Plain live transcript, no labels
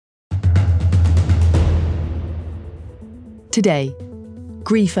Today,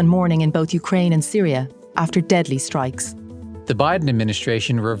 grief and mourning in both Ukraine and Syria after deadly strikes. The Biden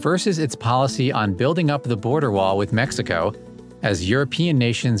administration reverses its policy on building up the border wall with Mexico as European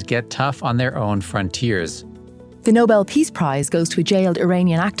nations get tough on their own frontiers. The Nobel Peace Prize goes to a jailed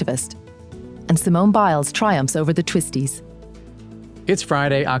Iranian activist. And Simone Biles triumphs over the twisties. It's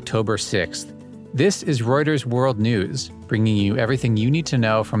Friday, October 6th. This is Reuters World News, bringing you everything you need to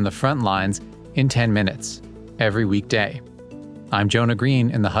know from the front lines in 10 minutes, every weekday. I'm Jonah Green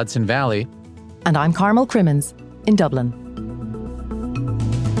in the Hudson Valley. And I'm Carmel Crimmins in Dublin.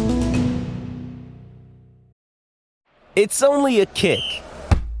 It's only a kick,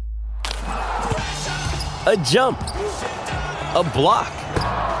 a jump, a block.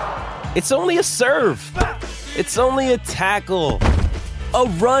 It's only a serve. It's only a tackle,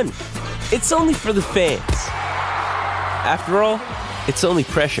 a run. It's only for the fans. After all, it's only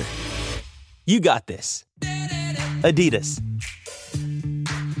pressure. You got this. Adidas.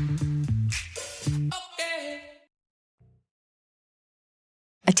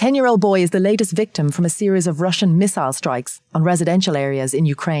 A 10-year-old boy is the latest victim from a series of Russian missile strikes on residential areas in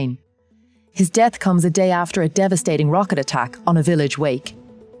Ukraine. His death comes a day after a devastating rocket attack on a village wake.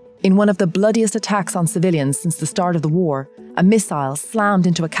 In one of the bloodiest attacks on civilians since the start of the war, a missile slammed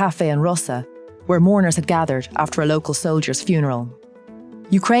into a cafe in Rossa, where mourners had gathered after a local soldier's funeral.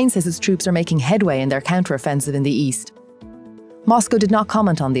 Ukraine says its troops are making headway in their counter-offensive in the east. Moscow did not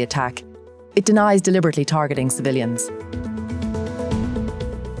comment on the attack. It denies deliberately targeting civilians.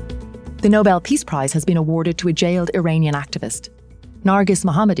 The Nobel Peace Prize has been awarded to a jailed Iranian activist. Nargis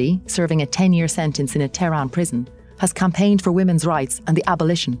Mohammadi, serving a 10-year sentence in a Tehran prison, has campaigned for women's rights and the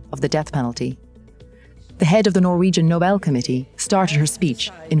abolition of the death penalty. The head of the Norwegian Nobel Committee started her speech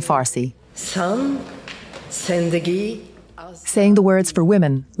in Farsi, saying the words for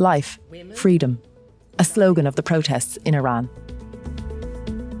women, life, freedom, a slogan of the protests in Iran.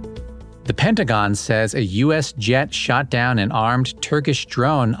 The Pentagon says a U.S. jet shot down an armed Turkish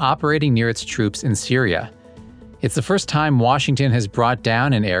drone operating near its troops in Syria. It's the first time Washington has brought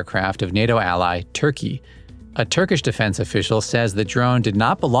down an aircraft of NATO ally Turkey. A Turkish defense official says the drone did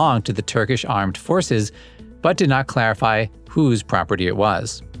not belong to the Turkish armed forces, but did not clarify whose property it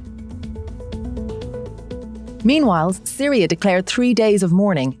was. Meanwhile, Syria declared 3 days of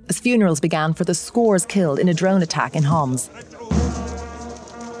mourning as funerals began for the scores killed in a drone attack in Homs.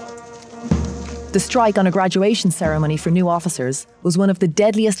 The strike on a graduation ceremony for new officers was one of the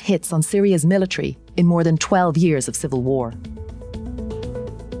deadliest hits on Syria's military in more than 12 years of civil war.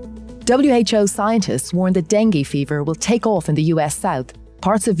 WHO scientists warn that dengue fever will take off in the US South,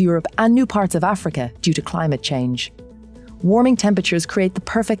 parts of Europe and new parts of Africa due to climate change. Warming temperatures create the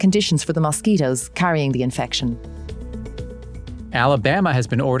perfect conditions for the mosquitoes carrying the infection. Alabama has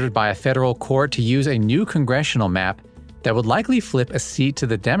been ordered by a federal court to use a new congressional map that would likely flip a seat to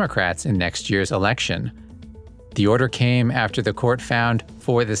the Democrats in next year's election. The order came after the court found,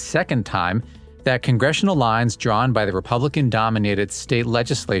 for the second time, that congressional lines drawn by the Republican-dominated state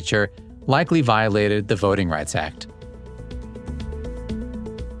legislature likely violated the Voting Rights Act.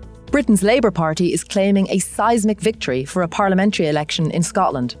 Britain's Labour Party is claiming a seismic victory for a parliamentary election in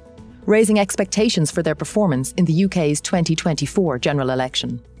Scotland, raising expectations for their performance in the UK's 2024 general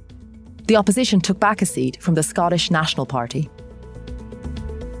election. The opposition took back a seat from the Scottish National Party.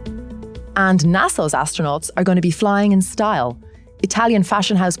 And NASA's astronauts are going to be flying in style. Italian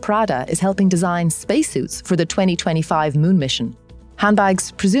fashion house Prada is helping design spacesuits for the 2025 moon mission.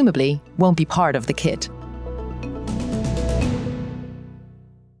 Handbags, presumably, won't be part of the kit.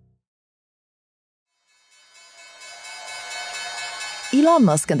 Elon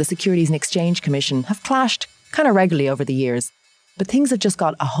Musk and the Securities and Exchange Commission have clashed kind of regularly over the years, but things have just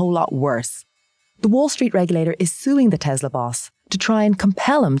got a whole lot worse. The Wall Street regulator is suing the Tesla boss to try and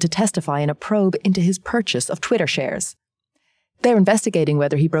compel him to testify in a probe into his purchase of Twitter shares. They're investigating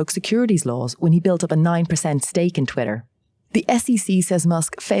whether he broke securities laws when he built up a 9% stake in Twitter. The SEC says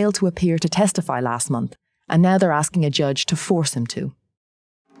Musk failed to appear to testify last month, and now they're asking a judge to force him to.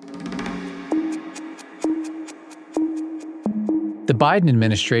 The Biden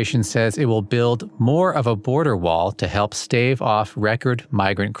administration says it will build more of a border wall to help stave off record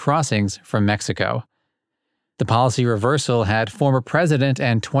migrant crossings from Mexico. The policy reversal had former president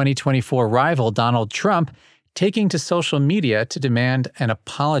and 2024 rival Donald Trump taking to social media to demand an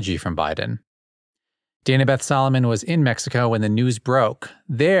apology from Biden. Dana Beth Solomon was in Mexico when the news broke.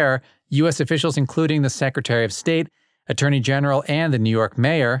 There, U.S. officials, including the Secretary of State, Attorney General, and the New York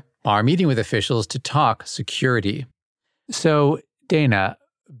mayor, are meeting with officials to talk security. So, Dana,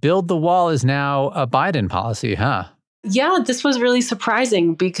 build the wall is now a Biden policy, huh? Yeah, this was really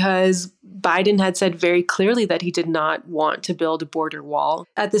surprising because Biden had said very clearly that he did not want to build a border wall.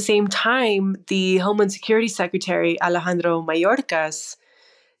 At the same time, the Homeland Security Secretary, Alejandro Mayorkas,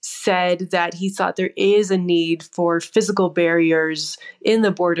 said that he thought there is a need for physical barriers in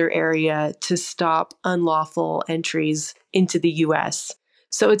the border area to stop unlawful entries into the U.S.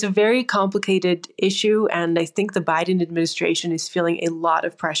 So it's a very complicated issue, and I think the Biden administration is feeling a lot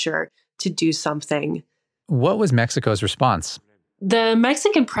of pressure to do something. What was Mexico's response? The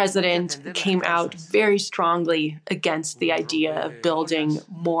Mexican president came out very strongly against the idea of building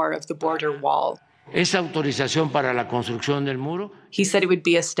more of the border wall. He said it would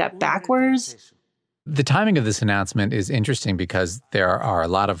be a step backwards. The timing of this announcement is interesting because there are a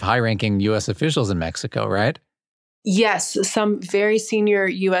lot of high-ranking U.S. officials in Mexico, right? Yes, some very senior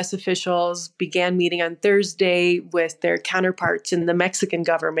U.S. officials began meeting on Thursday with their counterparts in the Mexican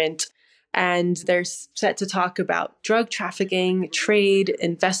government, and they're set to talk about drug trafficking, trade,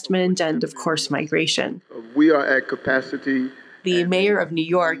 investment, and, of course, migration. We are at capacity. The mayor of New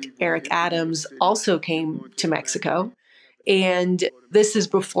York, Eric Adams, also came to Mexico. And this is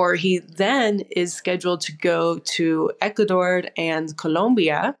before he then is scheduled to go to Ecuador and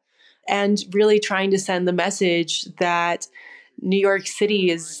Colombia, and really trying to send the message that New York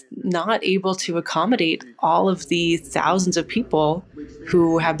City is not able to accommodate all of the thousands of people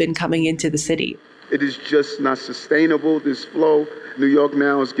who have been coming into the city. It is just not sustainable, this flow. New York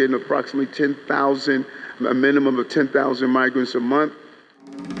now is getting approximately 10,000, a minimum of 10,000 migrants a month.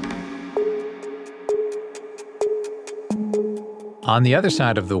 On the other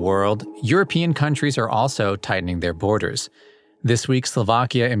side of the world, European countries are also tightening their borders. This week,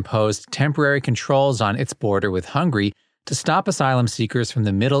 Slovakia imposed temporary controls on its border with Hungary to stop asylum seekers from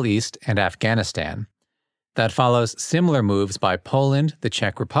the Middle East and Afghanistan. That follows similar moves by Poland, the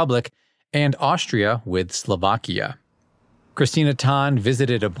Czech Republic, and Austria with Slovakia. Christina Tan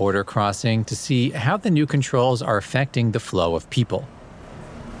visited a border crossing to see how the new controls are affecting the flow of people.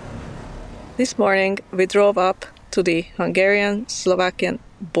 This morning, we drove up to the Hungarian-Slovakian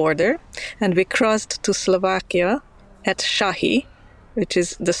border, and we crossed to Slovakia at Shahi, which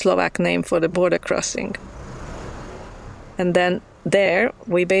is the Slovak name for the border crossing. And then there,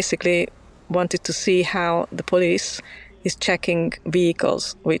 we basically wanted to see how the police is checking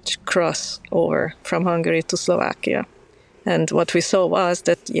vehicles which cross over from Hungary to Slovakia. And what we saw was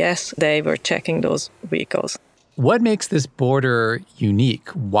that, yes, they were checking those vehicles. What makes this border unique?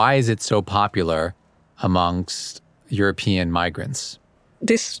 Why is it so popular amongst European migrants?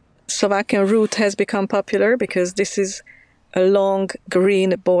 This Slovakian route has become popular because this is a long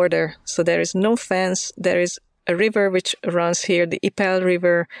green border. So there is no fence. There is a river which runs here, the Ipel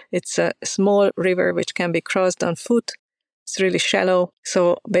River. It's a small river which can be crossed on foot. It's really shallow.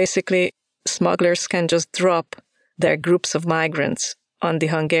 So basically, smugglers can just drop their groups of migrants on the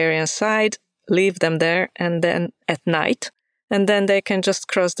Hungarian side, leave them there, and then at night. And then they can just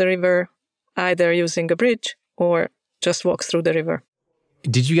cross the river either using a bridge or just walk through the river.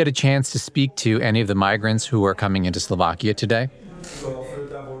 Did you get a chance to speak to any of the migrants who are coming into Slovakia today?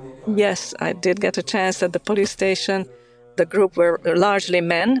 Yes, I did get a chance at the police station. The group were largely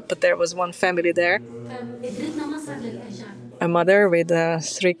men, but there was one family there. A mother with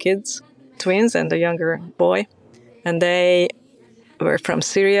 3 kids, twins and a younger boy. And they were from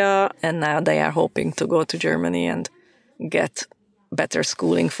Syria, and now they are hoping to go to Germany and get better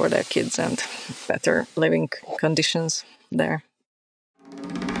schooling for their kids and better living conditions there.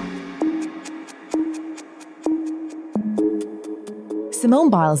 Simone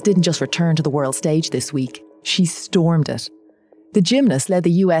Biles didn't just return to the world stage this week, she stormed it. The gymnast led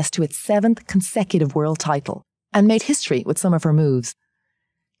the US to its 7th consecutive world title and made history with some of her moves.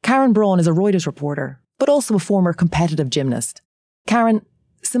 Karen Braun is a Reuters reporter, but also a former competitive gymnast. Karen,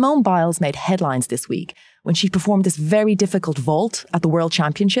 Simone Biles made headlines this week when she performed this very difficult vault at the World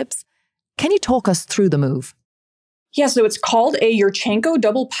Championships. Can you talk us through the move? Yeah, so it's called a Yurchenko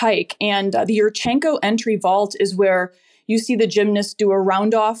double pike, and the Yurchenko entry vault is where you see the gymnast do a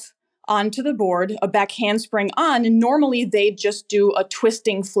round off onto the board, a back handspring on, and normally they just do a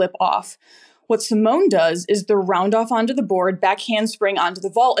twisting flip off. What Simone does is the round off onto the board, back handspring onto the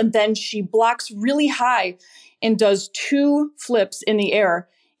vault, and then she blocks really high and does 2 flips in the air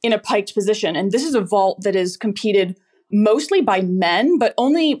in a piked position. And this is a vault that is competed mostly by men, but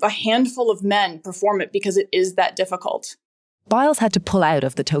only a handful of men perform it because it is that difficult. Biles had to pull out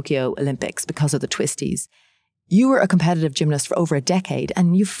of the Tokyo Olympics because of the twisties. You were a competitive gymnast for over a decade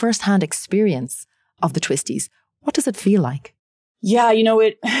and you've first-hand experience of the twisties. What does it feel like? Yeah,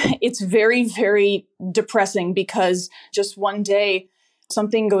 it's very, very depressing because just one day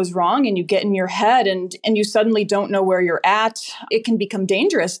something goes wrong and you get in your head and you suddenly don't know where you're at, it can become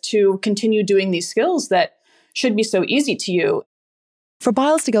dangerous to continue doing these skills that should be so easy to you. For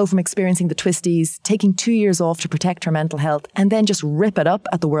Biles to go from experiencing the twisties, taking 2 years off to protect her mental health, and then just rip it up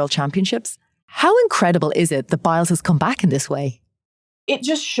at the World Championships, how incredible is it that Biles has come back in this way? It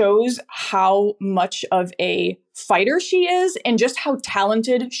just shows how much of a fighter she is and just how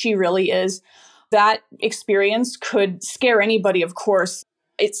talented she really is. That experience could scare anybody, of course.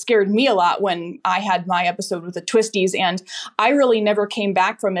 It scared me a lot when I had my episode with the twisties, and I really never came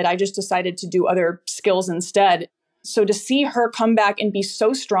back from it. I just decided to do other skills instead. So to see her come back and be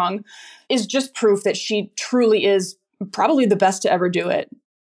so strong is just proof that she truly is probably the best to ever do it.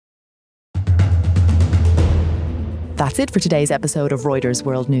 That's it for today's episode of Reuters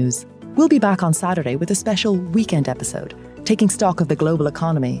World News. We'll be back on Saturday with a special weekend episode, taking stock of the global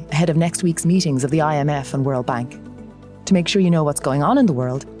economy ahead of next week's meetings of the IMF and World Bank. To make sure you know what's going on in the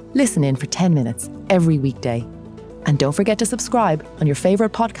world, listen in for 10 minutes every weekday. And don't forget to subscribe on your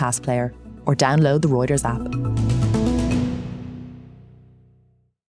favourite podcast player or download the Reuters app.